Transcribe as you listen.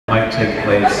might take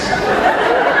place.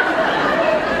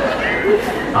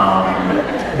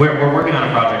 We're working on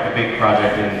a project, a big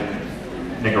project in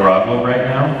Nicaragua right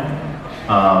now,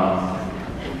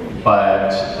 but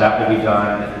that will be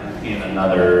done in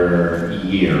another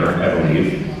year, I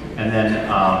believe, and then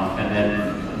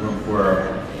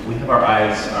we have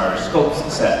our scopes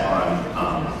set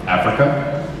on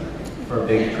Africa for a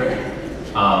big trip,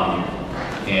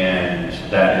 and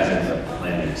that is in the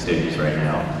planning stages right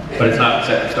now, but it's not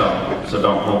set in stone, so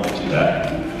don't hold me to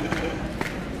that.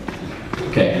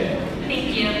 Okay.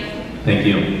 Thank you. Thank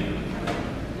you.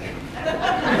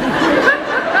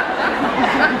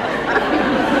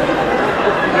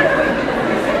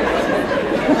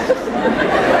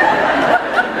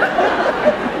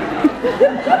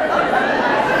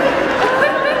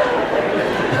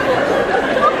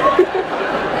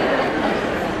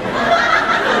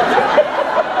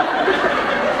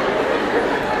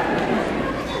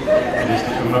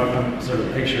 I'm sort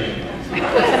of picturing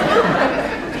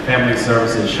family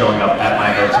services showing up at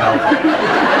my hotel.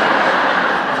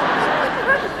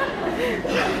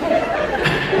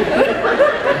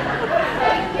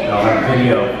 I'll have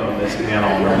video from this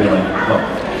panel revealing, look,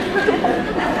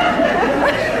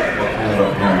 what kind of a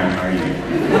parent are you?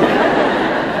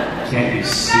 Can't you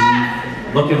see?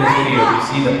 Look at this video, you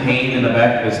see the pain in the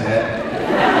back of his head?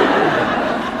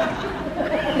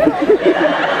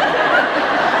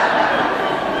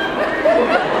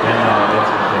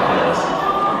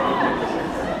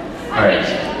 Alright,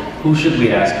 who should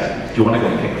we ask? Do you want to go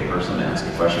pick the person to ask a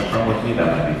question from with me? That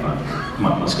might be fun. Come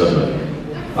on, let's go do it.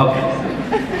 Okay.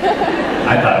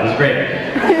 I thought it was great.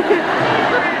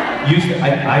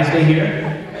 I stay here?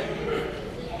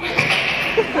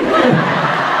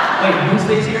 Wait, who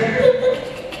stays here?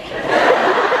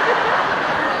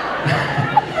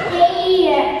 Stay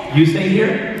here. You stay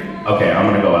here? Okay, I'm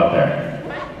gonna go out there.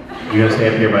 You gonna stay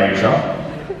up here by yourself?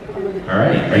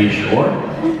 Alright, are you sure?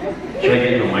 Should I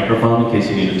get you a microphone in case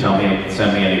you need to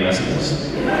send me any messages?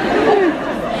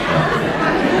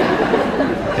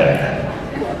 Okay.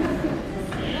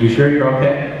 You sure you're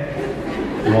okay?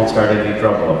 You won't start any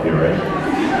trouble up here, right?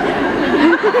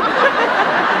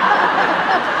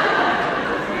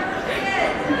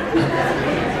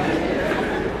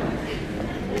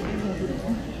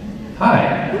 Hi.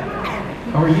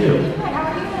 How are you? Good, how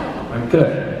are you? I'm good.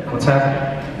 What's happening?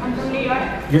 I'm from New York.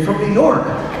 You're from New York.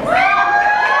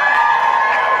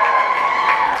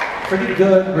 Pretty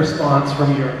good response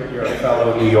from your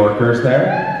fellow New Yorkers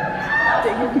there.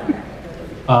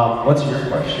 What's your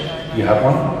question? You have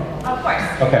one? Of course.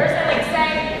 Okay. First I'd like to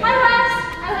say, hi Wes,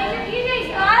 I like your PJs,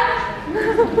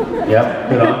 bud. Yep,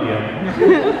 good on you.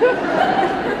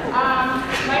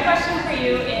 My question for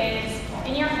you is,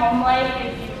 in your home life,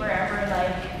 if you were ever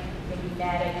like, maybe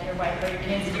mad at your wife or your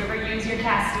kids, did you ever use your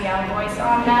Castiel voice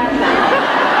on them?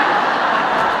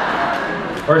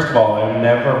 First of all, I'm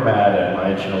never mad at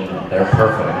my children. They're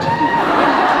perfect.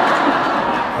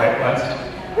 Right, West?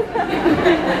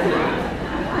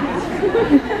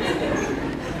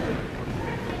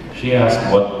 She asked,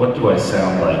 what do I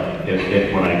sound like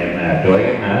if when I get mad? Do I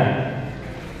get mad?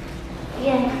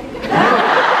 Yeah.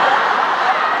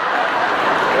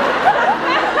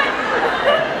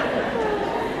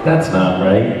 That's not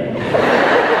right.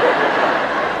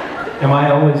 Am I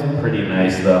always pretty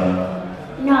nice though?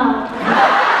 No.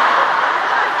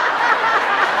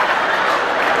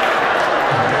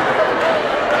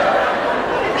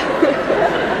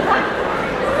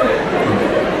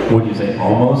 Would you say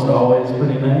almost always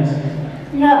pretty nice?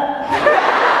 No.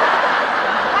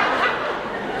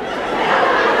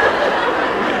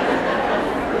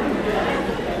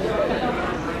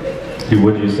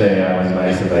 Would you say I was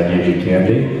nice if I gave you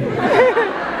candy?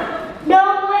 No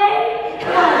way.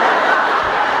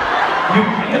 You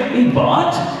can't be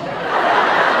bought?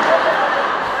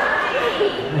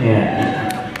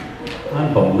 Man,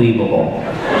 unbelievable.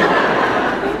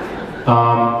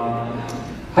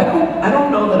 I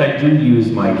don't know that I do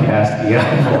use my Castiel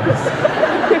voice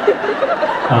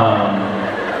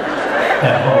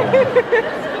at home.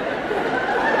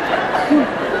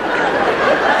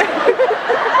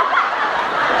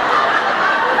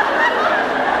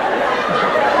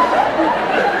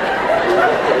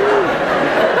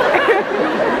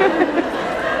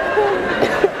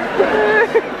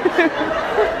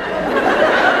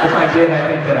 If I did, I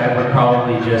think that I would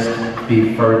probably just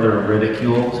be further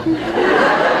ridiculed.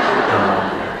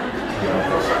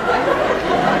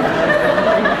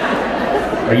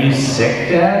 Are you sick,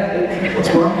 Dad? What's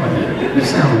wrong with you? You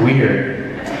sound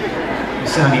weird. You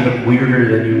sound even weirder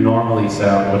than you normally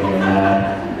sound when you're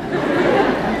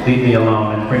mad. Leave me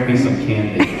alone and bring me some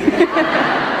candy.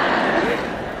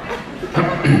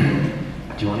 Do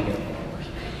you want to get